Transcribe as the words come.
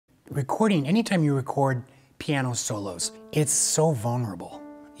Recording, anytime you record piano solos, it's so vulnerable.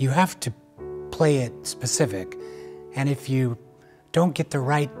 You have to play it specific, and if you don't get the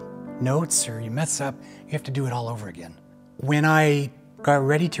right notes or you mess up, you have to do it all over again. When I got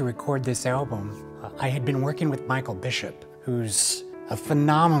ready to record this album, I had been working with Michael Bishop, who's a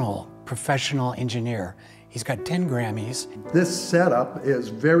phenomenal professional engineer. He's got 10 Grammys. This setup is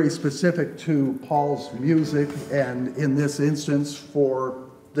very specific to Paul's music, and in this instance for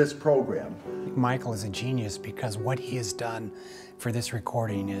this program. Michael is a genius because what he has done for this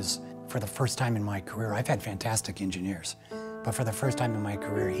recording is, for the first time in my career, I've had fantastic engineers, but for the first time in my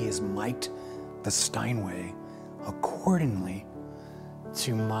career, he has mic'd the Steinway accordingly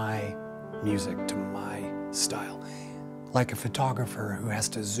to my music, to my style. Like a photographer who has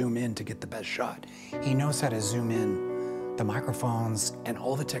to zoom in to get the best shot. He knows how to zoom in the microphones and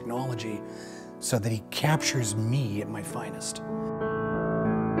all the technology so that he captures me at my finest.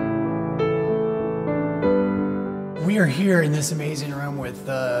 We are here in this amazing room with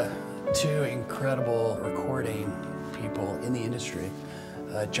two incredible recording people in the industry.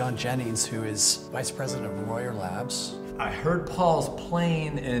 John Jennings, who is Vice President of Royer Labs. I heard Paul's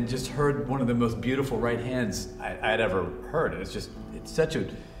playing and just heard one of the most beautiful right hands I'd ever heard. It's such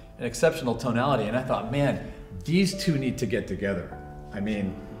an exceptional tonality, and I thought, man, these two need to get together. I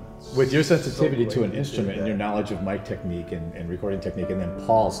mean, with your sensitivity to an instrument and your knowledge of mic technique and recording technique, and then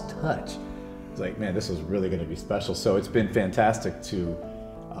Paul's touch, it's like, man, this is really going to be special. So it's been fantastic to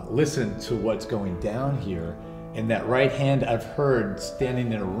listen to what's going down here. And that right hand I've heard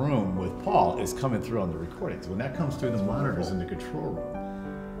standing in a room with Paul is coming through on the recordings. When that comes through the monitors in the control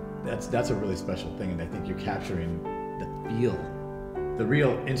room, that's a really special thing. And I think you're capturing the feel, the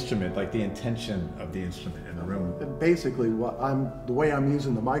real instrument, like the intention of the instrument in the room. Basically, the way I'm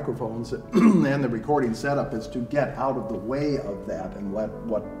using the microphones and the recording setup is to get out of the way of that and let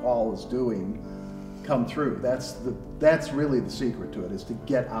what Paul is doing come through. That's really the secret to it, is to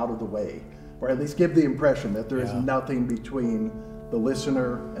get out of the way, or at least give the impression that there is nothing between the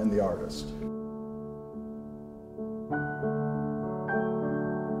listener and the artist.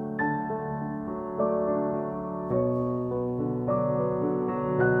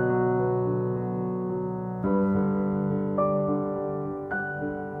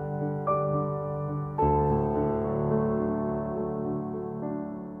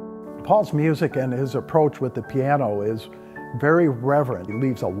 Paul's music and his approach with the piano is very reverent. He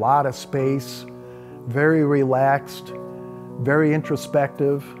leaves a lot of space, very relaxed, very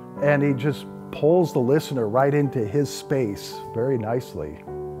introspective, and he just pulls the listener right into his space very nicely.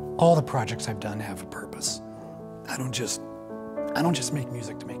 All the projects I've done have a purpose. I don't just make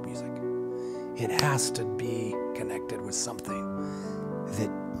music to make music. It has to be connected with something that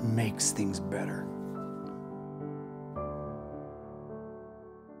makes things better.